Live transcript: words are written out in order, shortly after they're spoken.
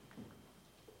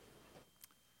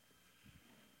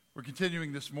We're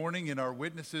continuing this morning in our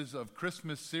Witnesses of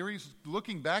Christmas series,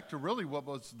 looking back to really what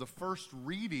was the first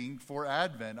reading for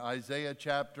Advent, Isaiah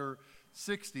chapter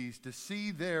 60, to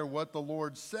see there what the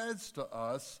Lord says to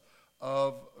us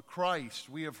of Christ.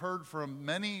 We have heard from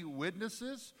many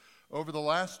witnesses over the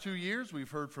last 2 years.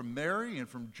 We've heard from Mary and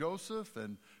from Joseph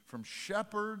and from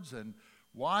shepherds and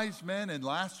wise men, and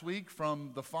last week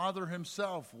from the Father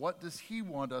himself. What does he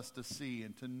want us to see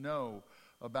and to know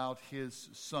about his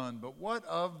Son? But what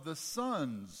of the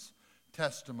Son's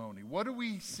testimony? What do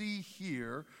we see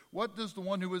here? What does the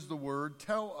one who is the Word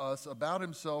tell us about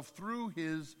himself through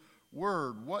his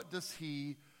Word? What does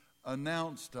he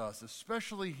announce to us,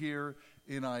 especially here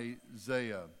in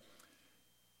Isaiah?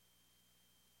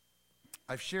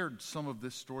 I've shared some of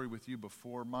this story with you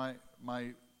before. My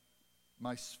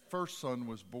first son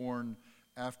was born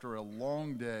after a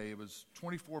long day. It was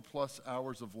 24 plus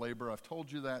hours of labor. I've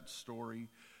told you that story.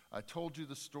 I told you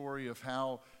the story of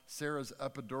how Sarah's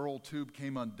epidural tube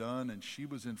came undone and she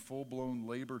was in full-blown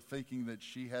labor thinking that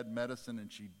she had medicine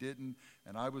and she didn't.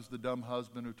 And I was the dumb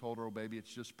husband who told her, "Oh, baby,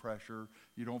 it's just pressure.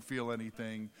 You don't feel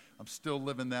anything." I'm still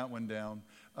living that one down.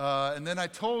 And then I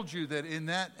told you that in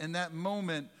that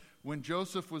moment when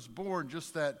Joseph was born,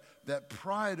 just that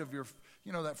pride of your,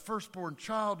 that firstborn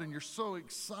child, and you're so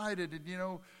excited,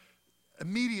 and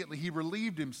immediately he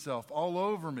relieved himself all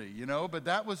over me, but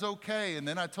that was okay. And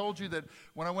then I told you that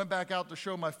when I went back out to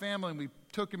show my family and we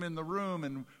took him in the room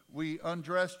and we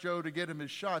undressed Joe to get him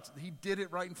his shots, he did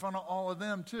it right in front of all of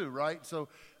them too, right? So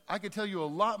I could tell you a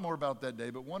lot more about that day,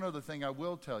 but one other thing I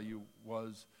will tell you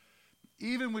was,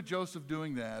 even with Joseph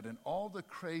doing that and all the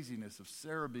craziness of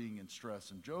Sarah being in stress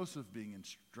and Joseph being in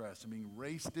stress and being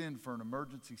raced in for an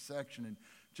emergency section and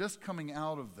just coming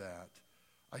out of that,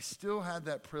 I still had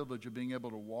that privilege of being able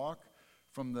to walk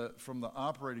from the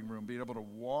operating room, being able to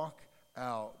walk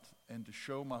out and to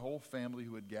show my whole family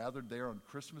who had gathered there on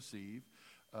Christmas Eve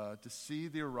to see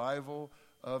the arrival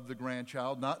of the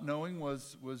grandchild, not knowing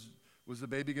was the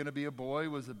baby going to be a boy?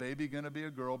 Was the baby going to be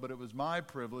a girl? But it was my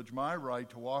privilege, my right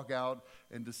to walk out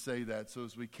and to say that. So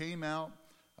as we came out,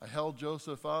 I held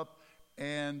Joseph up,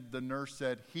 and the nurse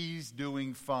said, "He's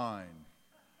doing fine."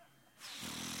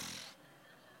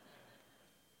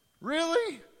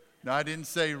 Really? No, I didn't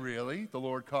say really. The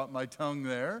Lord caught my tongue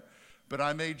there. But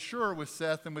I made sure with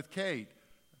Seth and with Kate,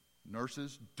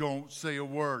 "Nurses, don't say a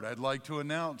word. I'd like to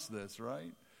announce this,"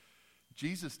 right?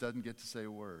 Jesus doesn't get to say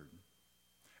a word.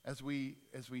 As we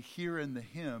hear in the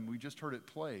hymn, we just heard it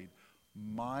played,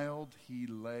 "Mild he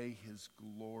lay his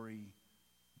glory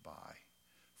by."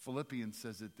 Philippians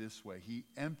says it this way: he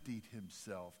emptied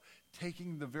himself,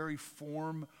 taking the very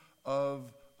form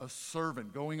of a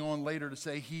servant, going on later to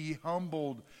say he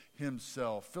humbled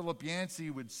himself. Philip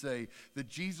Yancey would say that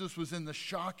Jesus was in the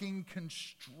shocking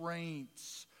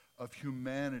constraints of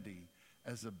humanity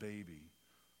as a baby.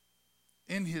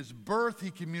 In his birth, he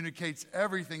communicates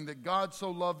everything, that God so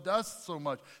loved us so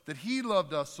much, that he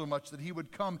loved us so much, that he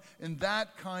would come in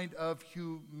that kind of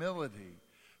humility.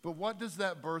 But what does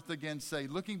that birth again say?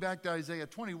 Looking back to Isaiah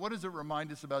 20, what does it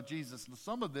remind us about Jesus? And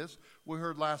some of this we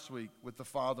heard last week with the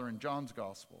Father in John's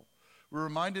Gospel. We're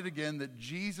reminded again that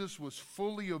Jesus was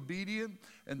fully obedient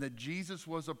and that Jesus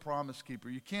was a promise keeper.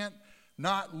 You can't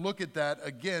not look at that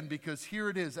again, because here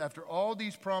it is. After all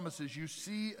these promises, you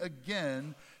see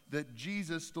again that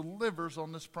Jesus delivers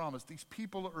on this promise. These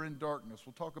people are in darkness.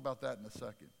 We'll talk about that in a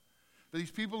second.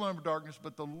 These people are in darkness,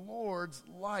 but the Lord's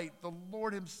light, the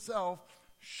Lord himself,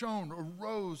 shone,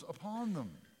 arose upon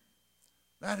them.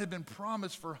 That had been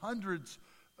promised for hundreds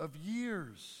of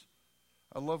years.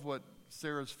 I love what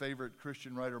Sarah's favorite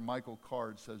Christian writer, Michael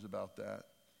Card, says about that.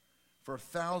 For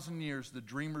 1,000 years, the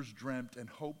dreamers dreamt and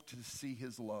hoped to see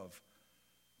his love.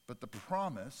 But the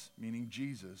promise, meaning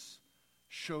Jesus,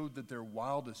 showed that their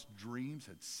wildest dreams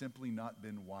had simply not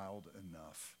been wild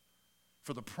enough.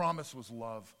 For the promise was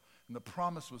love, and the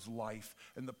promise was life,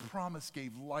 and the promise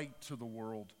gave light to the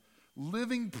world.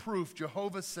 Living proof,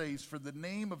 Jehovah says, for the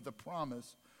name of the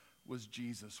promise was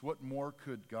Jesus. What more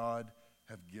could God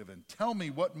have given? Tell me,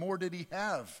 what more did he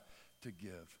have to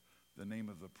give? The name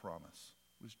of the promise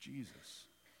was Jesus.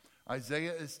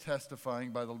 Isaiah is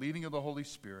testifying by the leading of the Holy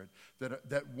Spirit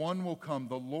that one will come,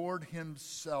 the Lord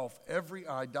himself, every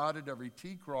I dotted, every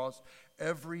T crossed,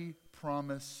 every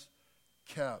promise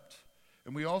kept.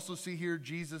 And we also see here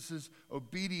Jesus'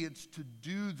 obedience to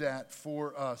do that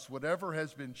for us. Whatever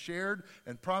has been shared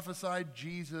and prophesied,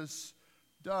 Jesus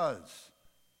does.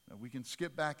 Now we can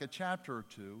skip back a chapter or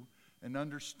two and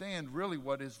understand really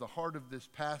what is the heart of this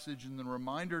passage and the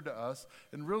reminder to us.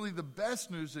 And really the best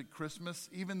news at Christmas,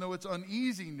 even though it's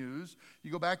uneasy news,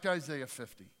 you go back to Isaiah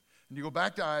 50 and you go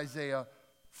back to Isaiah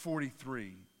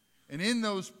 43 And in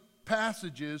those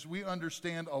passages, we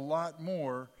understand a lot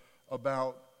more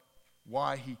about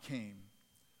why he came.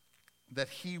 That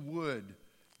he would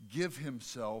give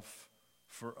himself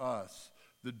for us.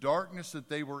 The darkness that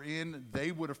they were in,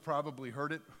 they would have probably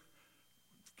heard it.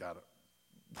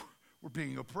 We're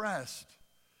being oppressed.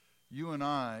 You and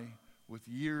I, with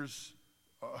years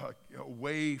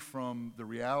away from the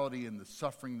reality and the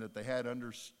suffering that they had,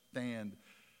 understand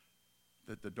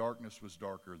that the darkness was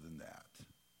darker than that.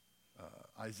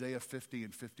 Isaiah 50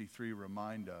 and 53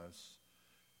 remind us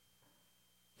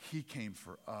he came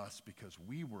for us because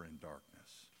we were in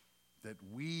darkness, that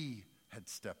we had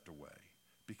stepped away,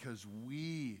 because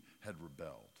we had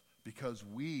rebelled, because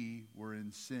we were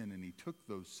in sin, and he took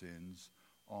those sins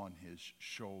on his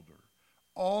shoulder.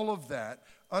 All of that,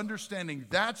 understanding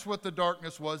that's what the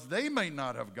darkness was. They may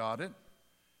not have got it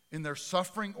in their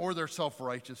suffering or their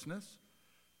self-righteousness,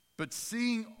 but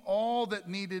seeing all that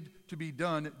needed to be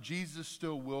done, Jesus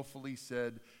still willfully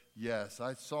said, yes.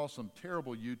 I saw some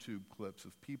terrible YouTube clips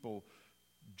of people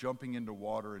jumping into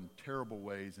water in terrible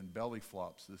ways and belly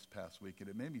flops this past week, and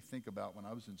it made me think about when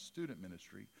I was in student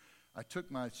ministry. I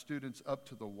took my students up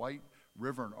to the White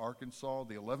River in Arkansas,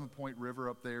 the 11-Point River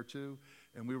up there too,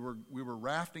 and we were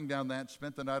rafting down that,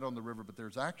 spent the night on the river, but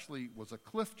there's actually was a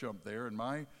cliff jump there, and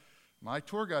my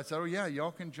tour guide said, oh yeah,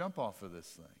 y'all can jump off of this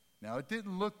thing. Now, it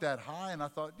didn't look that high, and I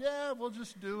thought, yeah, we'll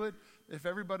just do it. If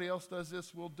everybody else does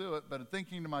this, we'll do it. But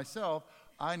thinking to myself,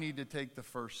 I need to take the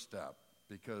first step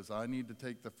because I need to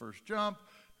take the first jump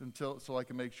so I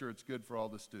can make sure it's good for all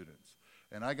the students.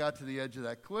 And I got to the edge of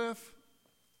that cliff.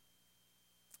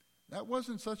 That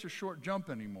wasn't such a short jump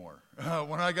anymore.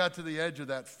 When I got to the edge of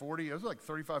that 40, it was like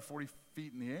 35, 40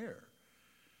 feet in the air.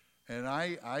 And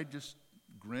I just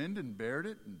grinned and bared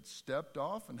it and stepped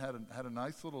off and had a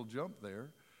nice little jump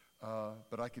there.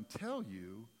 But I can tell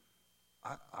you,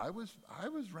 I was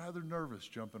rather nervous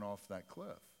jumping off that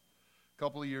cliff. A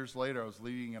couple of years later, I was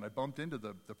leaving, and I bumped into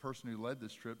the person who led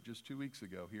this trip just 2 weeks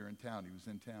ago here in town. He was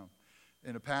in town.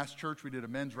 In a past church, we did a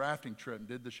men's rafting trip and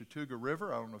did the Chattooga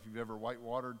River. I don't know if you've ever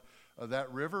whitewatered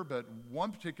that river, but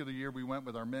one particular year we went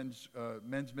with our men's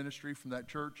ministry from that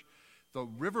church. The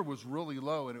river was really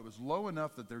low, and it was low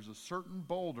enough that there's a certain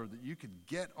boulder that you could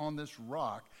get on this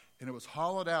rock, and it was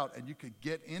hollowed out, and you could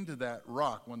get into that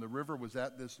rock when the river was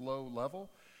at this low level.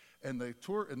 And the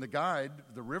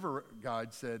river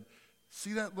guide said,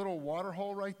 see that little water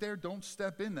hole right there? Don't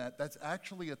step in that. That's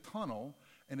actually a tunnel,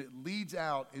 and it leads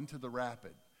out into the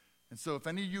rapid. And so if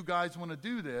any of you guys want to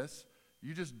do this,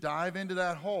 you just dive into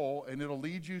that hole, and it'll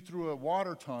lead you through a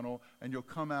water tunnel, and you'll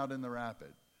come out in the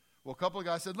rapid. Well, a couple of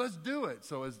guys said, let's do it.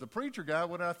 So as the preacher guy,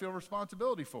 what did I feel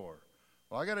responsibility for?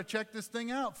 Well, I got to check this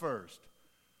thing out first.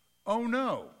 Oh,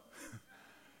 no.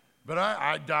 But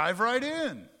I dive right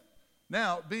in.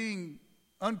 Now, being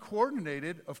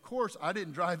uncoordinated, of course, I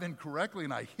didn't drive in correctly,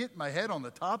 and I hit my head on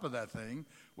the top of that thing,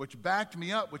 which backed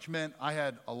me up, which meant I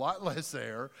had a lot less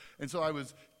air. And so I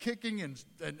was kicking and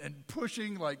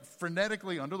pushing like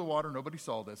frenetically under the water. Nobody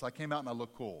saw this. I came out and I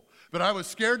looked cool. But I was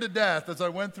scared to death as I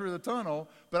went through the tunnel,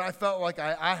 but I felt like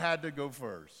I had to go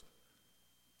first.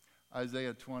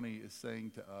 Isaiah 20 is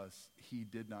saying to us, he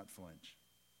did not flinch.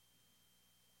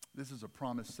 This is a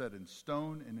promise set in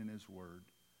stone and in his word,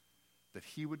 that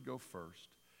he would go first.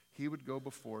 He would go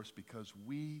before us because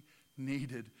we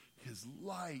needed his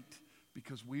light,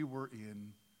 because we were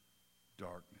in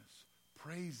darkness.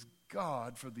 Praise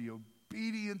God for the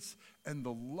obedience and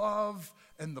the love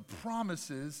and the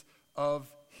promises of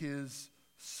his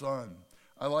Son.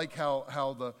 I like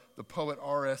how the poet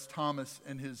R.S. Thomas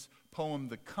in his poem,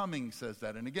 The Coming, says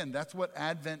that. And again, that's what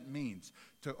Advent means,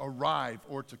 to arrive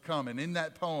or to come. And in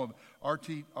that poem,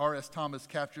 R.S. Thomas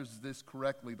captures this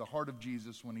correctly, the heart of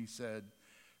Jesus, when he said,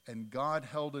 and God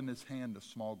held in his hand a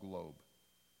small globe.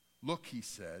 Look, he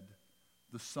said,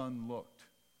 the sun looked.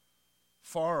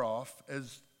 Far off,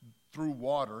 as through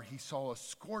water, he saw a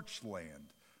scorched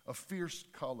land, a fierce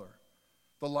color.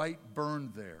 The light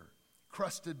burned there.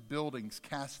 Crusted buildings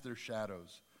cast their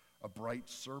shadows. A bright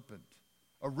serpent.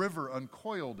 A river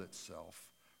uncoiled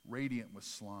itself, radiant with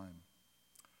slime.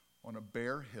 On a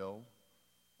bare hill,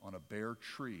 on a bare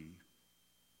tree,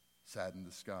 saddened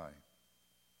the sky.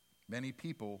 Many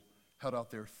people held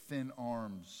out their thin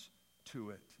arms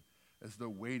to it, as though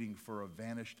waiting for a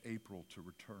vanished April to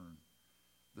return.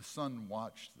 The sun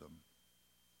watched them.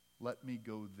 Let me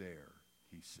go there,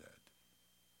 he said.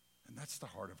 And that's the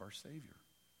heart of our Savior.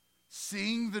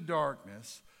 Seeing the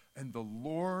darkness, and the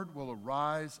Lord will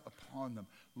arise upon them.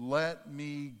 Let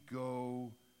me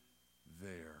go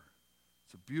there.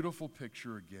 It's a beautiful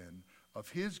picture again of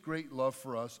his great love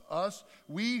for us,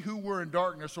 we who were in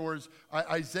darkness, or as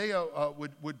Isaiah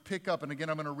would pick up, and again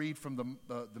I'm going to read from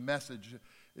the Message.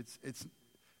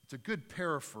 It's a good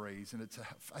paraphrase, and it's,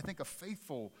 I think, a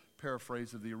faithful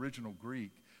paraphrase of the original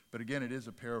Greek. But again, it is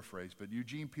a paraphrase. But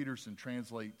Eugene Peterson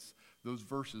translates those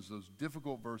verses, those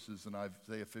difficult verses in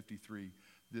Isaiah 53,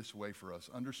 this way for us,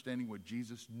 understanding what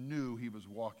Jesus knew he was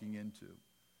walking into.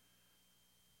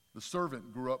 The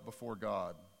servant grew up before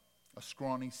God, a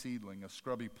scrawny seedling, a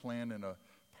scrubby plant in a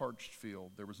parched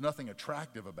field. There was nothing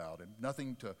attractive about him,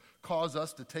 nothing to cause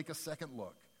us to take a second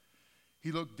look.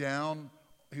 He looked down.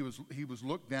 He was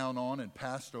looked down on and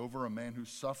passed over, a man who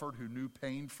suffered, who knew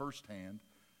pain firsthand.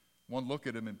 One look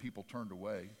at him and people turned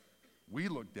away. We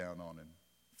looked down on him,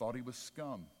 thought he was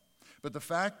scum. But the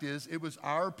fact is, it was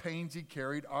our pains he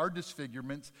carried, our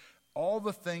disfigurements, all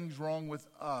the things wrong with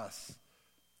us.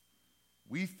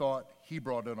 We thought he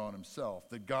brought it on himself,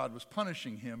 that God was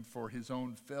punishing him for his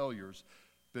own failures.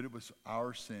 But it was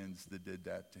our sins that did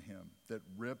that to him, that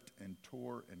ripped and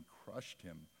tore and crushed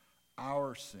him.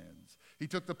 Our sins. He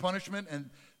took the punishment,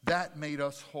 and that made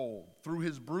us whole. Through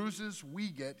his bruises, we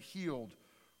get healed.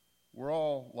 We're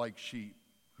all like sheep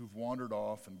who've wandered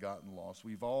off and gotten lost.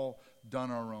 We've all done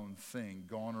our own thing,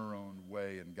 gone our own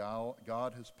way, and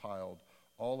God has piled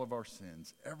all of our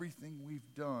sins, everything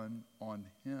we've done, on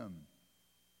him.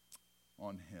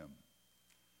 On him.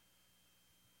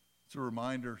 It's a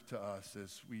reminder to us,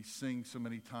 as we sing so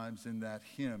many times in that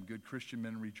hymn, Good Christian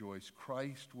Men Rejoice,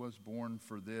 Christ was born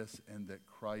for this, and that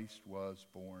Christ was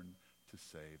born to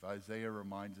save. Isaiah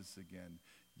reminds us again,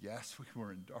 yes, we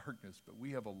were in darkness, but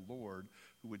we have a Lord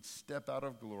who would step out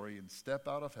of glory and step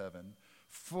out of heaven,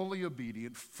 fully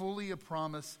obedient, fully a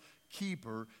promise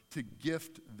keeper, to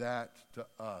gift that to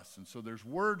us. And so there's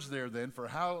words there then for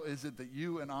how is it that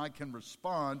you and I can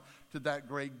respond to that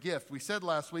great gift. We said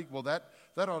last week, well, that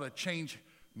ought to change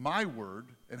my word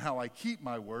and how I keep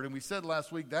my word. And we said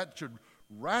last week that should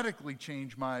radically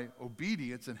change my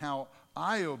obedience and how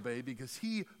I obey, because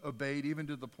he obeyed even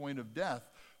to the point of death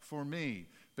for me.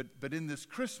 But in this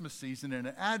Christmas season and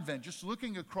in Advent, just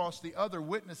looking across the other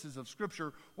witnesses of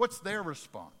Scripture, what's their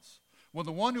response? When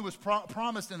the one who was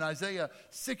promised in Isaiah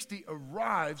 60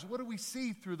 arrives, what do we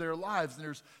see through their lives?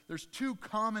 And there's two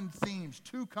common themes,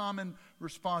 two common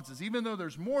responses. Even though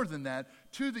there's more than that,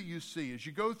 two that you see. As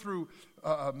you go through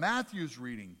Matthew's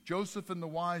reading, Joseph and the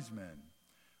wise men,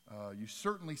 you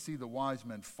certainly see the wise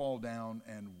men fall down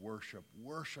and worship.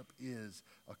 Worship is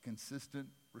a consistent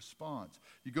response.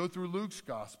 You go through Luke's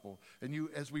gospel, and you,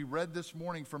 as we read this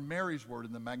morning from Mary's word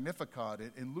in the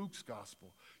Magnificat in Luke's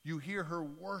gospel, you hear her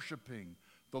worshiping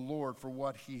the Lord for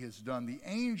what he has done. The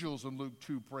angels in Luke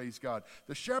 2 praise God.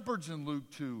 The shepherds in Luke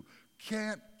 2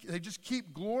 they just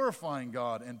keep glorifying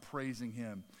God and praising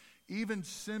him. Even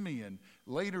Simeon,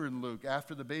 later in Luke,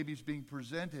 after the baby's being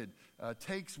presented,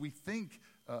 takes, we think,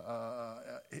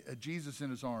 Jesus in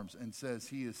his arms and says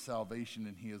he is salvation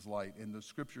and he is light. And the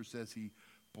scripture says he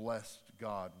blessed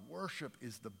God. Worship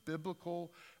is the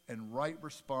biblical and right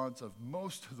response of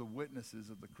most of the witnesses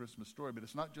of the Christmas story. But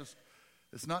it's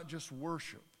not just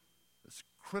worship. As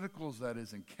critical as that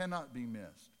is and cannot be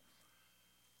missed.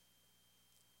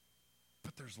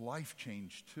 But there's life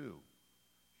change too.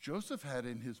 Joseph had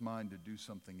in his mind to do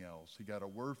something else. He got a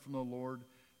word from the Lord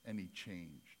and he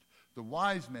changed. The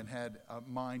wise men had a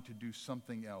mind to do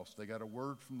something else. They got a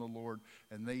word from the Lord,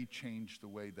 and they changed the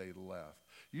way they left.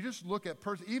 You just look at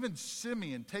even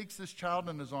Simeon takes this child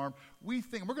in his arm. We're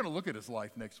going to look at his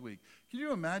life next week. Can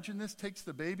you imagine this? Takes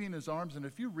the baby in his arms, and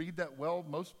if you read that well,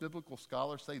 most biblical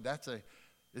scholars say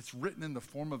it's written in the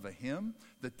form of a hymn,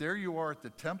 that there you are at the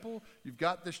temple. You've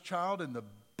got this child in the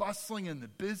bustling and the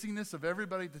busyness of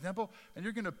everybody at the temple, and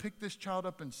you're going to pick this child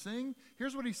up and sing?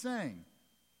 Here's what he's saying.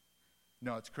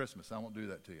 No, it's Christmas. I won't do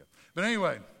that to you. But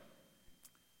anyway,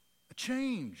 a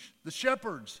change. The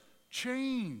shepherds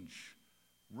change.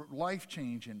 Life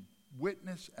change, and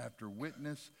witness after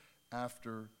witness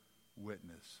after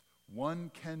witness.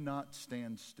 One cannot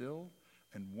stand still,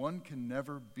 and one can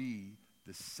never be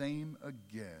the same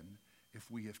again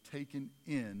if we have taken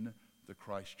in the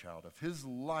Christ child. If his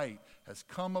light has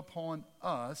come upon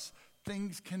us,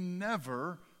 things can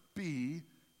never be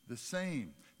the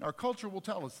same. Now, our culture will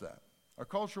tell us that. Our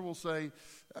culture will say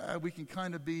we can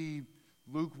kind of be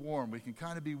lukewarm. We can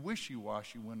kind of be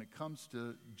wishy-washy when it comes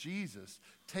to Jesus.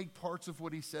 Take parts of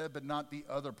what he said, but not the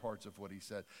other parts of what he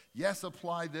said. Yes,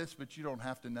 apply this, but you don't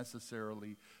have to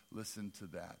necessarily listen to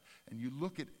that. And you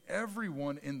look at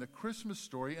everyone in the Christmas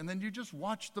story, and then you just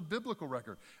watch the biblical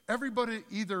record. Everybody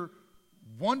either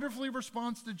wonderfully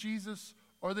responds to Jesus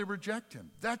or they reject him.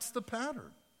 That's the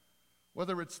pattern.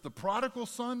 Whether it's the prodigal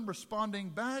son responding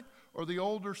back or the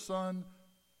older son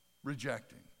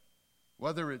rejecting.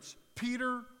 Whether it's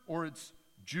Peter or it's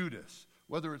Judas.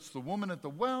 Whether it's the woman at the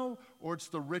well or it's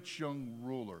the rich young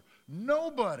ruler.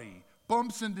 Nobody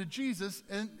bumps into Jesus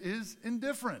and is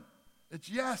indifferent. It's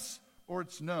yes or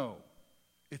it's no.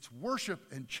 It's worship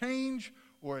and change,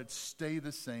 or it's stay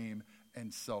the same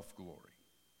and self-glory.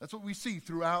 That's what we see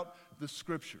throughout the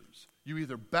scriptures. You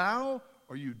either bow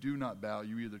or you do not bow.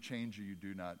 You either change or you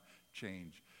do not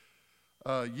change.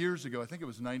 Years ago, I think it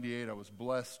was 98, I was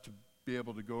blessed to be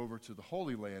able to go over to the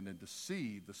Holy Land and to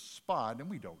see the spot, and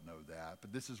we don't know that,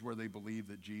 but this is where they believe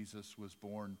that Jesus was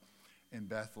born in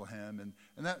Bethlehem.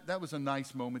 And that was a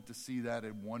nice moment to see that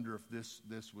and wonder if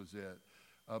this was it.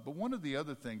 But one of the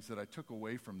other things that I took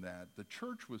away from that, the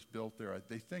church was built there,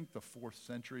 they think the 4th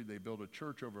century. They built a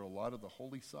church over a lot of the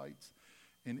holy sites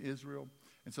in Israel.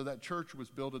 And so that church was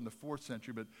built in the 4th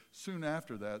century, but soon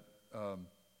after that,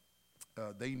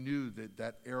 they knew that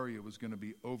that area was going to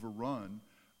be overrun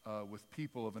with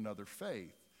people of another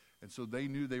faith. And so they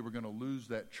knew they were going to lose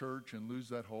that church and lose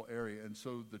that whole area. And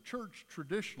so the church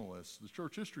traditionalists, the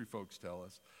church history folks tell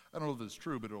us, I don't know if it's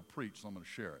true, but it'll preach, so I'm going to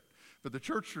share it. But the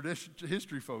church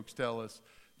history folks tell us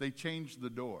they changed the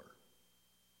door.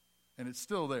 And it's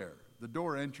still there. The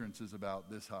door entrance is about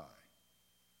this high.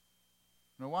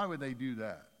 Now, why would they do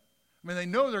that? I mean, they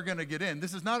know they're going to get in.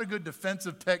 This is not a good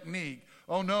defensive technique.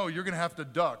 Oh, no, you're going to have to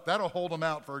duck. That'll hold them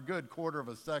out for a good quarter of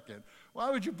a second. Why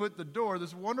would you put the door,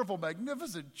 this wonderful,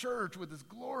 magnificent church with this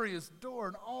glorious door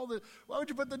and all this, why would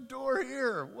you put the door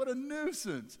here? What a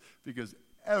nuisance. Because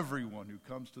everyone who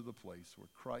comes to the place where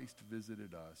Christ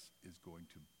visited us is going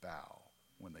to bow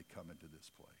when they come into this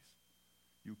place.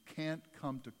 You can't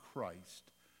come to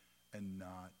Christ and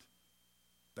not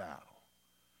bow.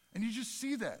 And you just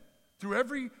see that through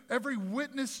every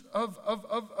witness of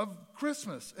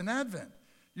Christmas and Advent.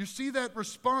 You see that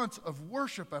response of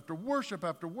worship after worship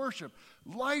after worship,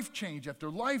 life change after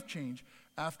life change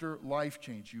after life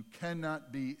change. You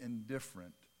cannot be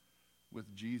indifferent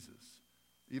with Jesus.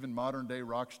 Even modern-day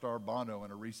rock star Bono in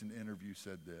a recent interview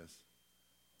said this: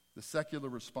 the secular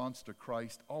response to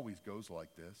Christ always goes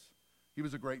like this. He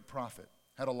was a great prophet,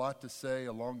 had a lot to say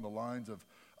along the lines of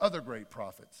other great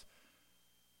prophets.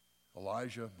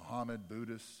 Elijah, Muhammad,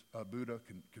 Buddha,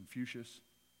 Confucius.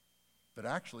 But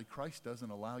actually, Christ doesn't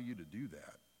allow you to do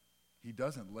that. He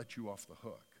doesn't let you off the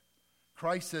hook.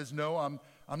 Christ says, no, I'm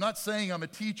not saying I'm a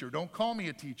teacher. Don't call me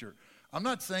a teacher. I'm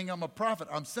not saying I'm a prophet.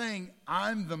 I'm saying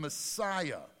I'm the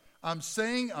Messiah. I'm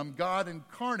saying I'm God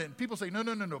incarnate. And people say,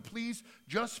 no, please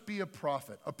just be a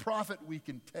prophet. A prophet we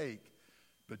can take,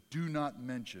 but do not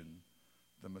mention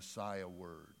the Messiah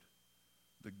word.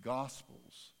 The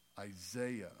Gospels,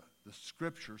 Isaiah, the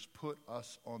scriptures put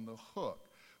us on the hook.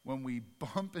 When we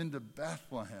bump into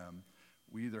Bethlehem,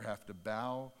 we either have to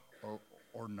bow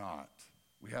or not.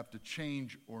 We have to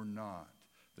change or not.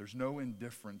 There's no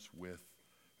indifference with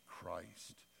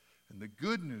Christ. And the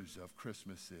good news of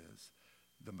Christmas is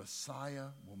the Messiah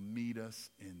will meet us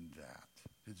in that.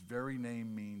 His very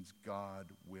name means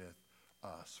God with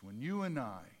us. When you and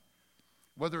I,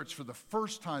 whether it's for the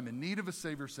first time in need of a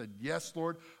Savior, said, yes,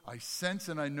 Lord, I sense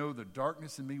and I know the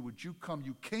darkness in me. Would you come?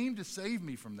 You came to save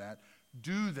me from that.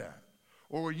 Do that.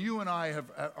 Or where you and I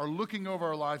are looking over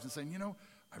our lives and saying,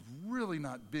 I've really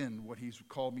not been what he's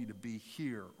called me to be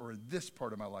here or in this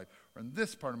part of my life or in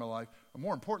this part of my life. And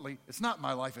more importantly, it's not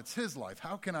my life, it's his life.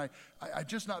 How can I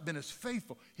just not been as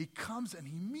faithful? He comes and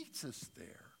he meets us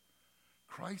there.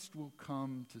 Christ will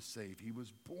come to save. He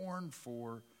was born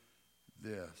for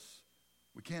this.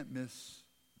 We can't miss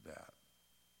that.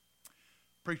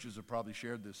 Preachers have probably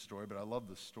shared this story, but I love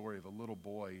the story of a little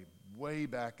boy way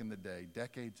back in the day,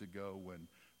 decades ago, when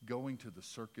going to the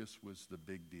circus was the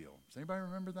big deal. Does anybody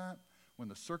remember that? When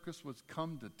the circus was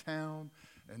come to town,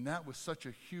 and that was such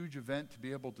a huge event to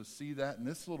be able to see that. And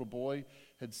this little boy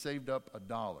had saved up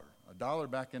 $1.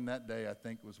 $1 back in that day, I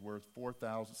think, was worth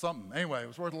 4,000 something. Anyway, it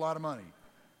was worth a lot of money.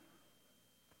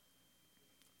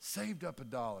 Saved up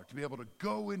 $1 to be able to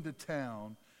go into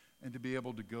town and to be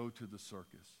able to go to the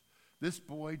circus. This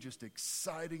boy just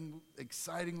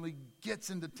excitingly gets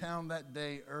into town that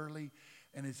day early,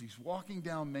 and as he's walking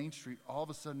down Main Street, all of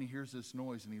a sudden he hears this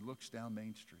noise, and he looks down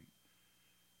Main Street,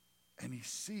 and he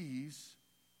sees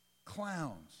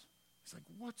clowns. He's like,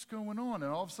 what's going on?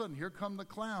 And all of a sudden, here come the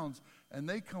clowns, and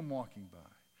they come walking by.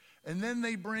 And then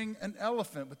they bring an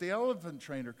elephant, but the elephant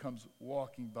trainer comes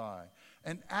walking by.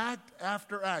 And act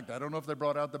after act, I don't know if they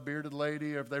brought out the bearded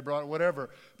lady or if they brought whatever,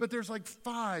 but there's like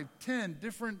 5, 10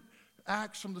 different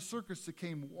acts from the circus that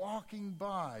came walking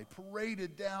by,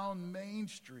 paraded down Main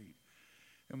Street.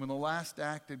 And when the last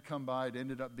act had come by, it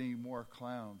ended up being more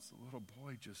clowns. The little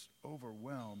boy, just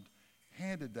overwhelmed,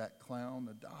 handed that clown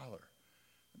 $1.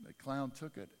 And the clown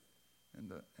took it, and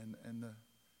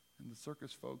the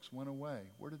circus folks went away.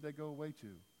 Where did they go away to?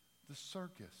 The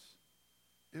circus.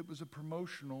 It was a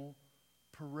promotional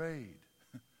parade.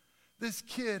 This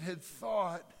kid had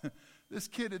thought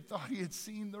he had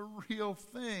seen the real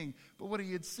thing, but what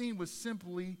he had seen was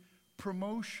simply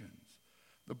promotions.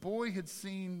 The boy had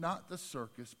seen not the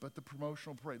circus, but the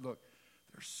promotional parade. Look,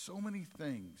 there's so many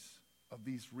things of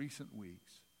these recent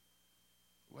weeks,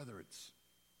 whether it's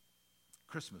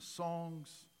Christmas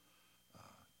songs,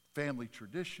 family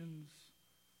traditions,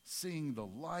 seeing the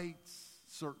lights,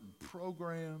 certain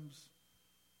programs.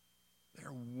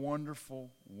 They're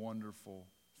wonderful, wonderful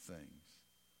things.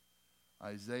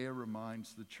 Isaiah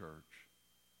reminds the church,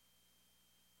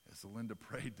 as Linda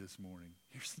prayed this morning,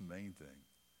 here's the main thing.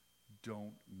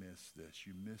 Don't miss this.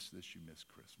 You miss this, you miss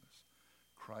Christmas.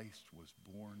 Christ was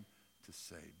born to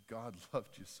save. God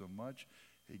loved you so much,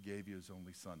 he gave you his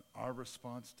only son. Our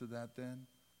response to that then,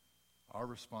 our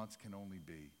response can only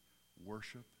be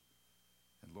worship.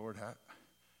 And Lord,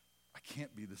 I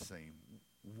can't be the same.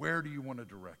 Where do you want to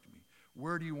direct me?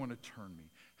 Where do you want to turn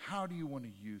me? How do you want to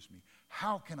use me?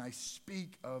 How can I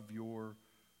speak of your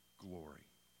glory?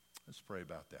 Let's pray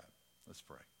about that. Let's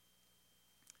pray.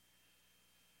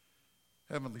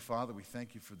 Heavenly Father, we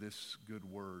thank you for this good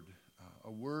word,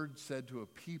 a word said to a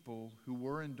people who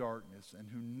were in darkness and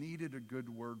who needed a good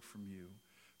word from you.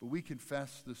 But we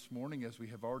confess this morning, as we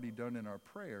have already done in our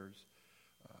prayers,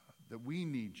 that we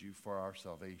need you for our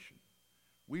salvation.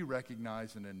 We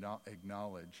recognize and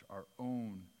acknowledge our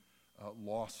own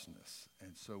lostness.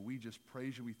 And so we just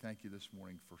praise you. We thank you this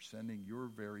morning for sending your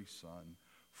very Son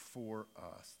for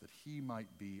us, that he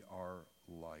might be our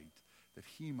light, that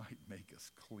he might make us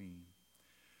clean.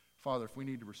 Father, if we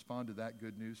need to respond to that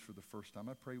good news for the first time,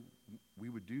 I pray we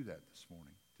would do that this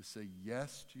morning, to say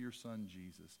yes to your Son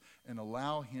Jesus and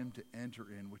allow him to enter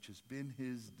in, which has been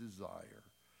his desire.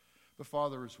 But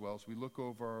Father, as well, as we look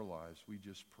over our lives, we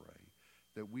just pray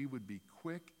that we would be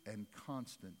quick and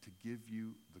constant to give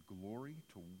you the glory,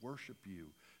 to worship you,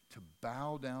 to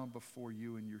bow down before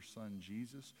you and your Son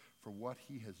Jesus for what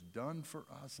he has done for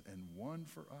us and won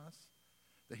for us,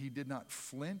 that he did not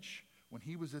flinch when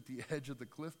he was at the edge of the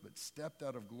cliff, but stepped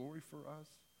out of glory for us.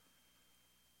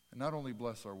 And not only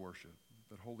bless our worship,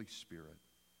 but Holy Spirit,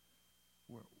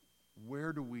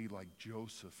 where do we, like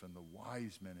Joseph and the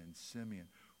wise men and Simeon,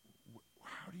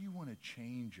 how do you want to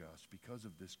change us because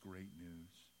of this great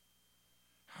news?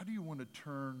 How do you want to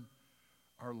turn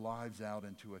our lives out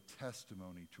into a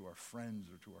testimony to our friends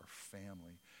or to our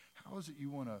family? How is it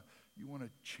you want to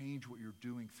change what you're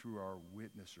doing through our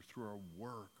witness or through our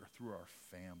work or through our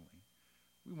family?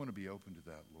 We want to be open to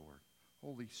that, Lord.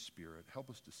 Holy Spirit, help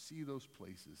us to see those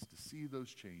places, to see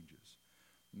those changes.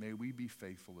 May we be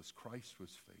faithful as Christ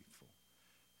was faithful.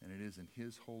 And it is in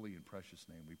his holy and precious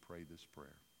name we pray this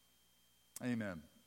prayer. Amen.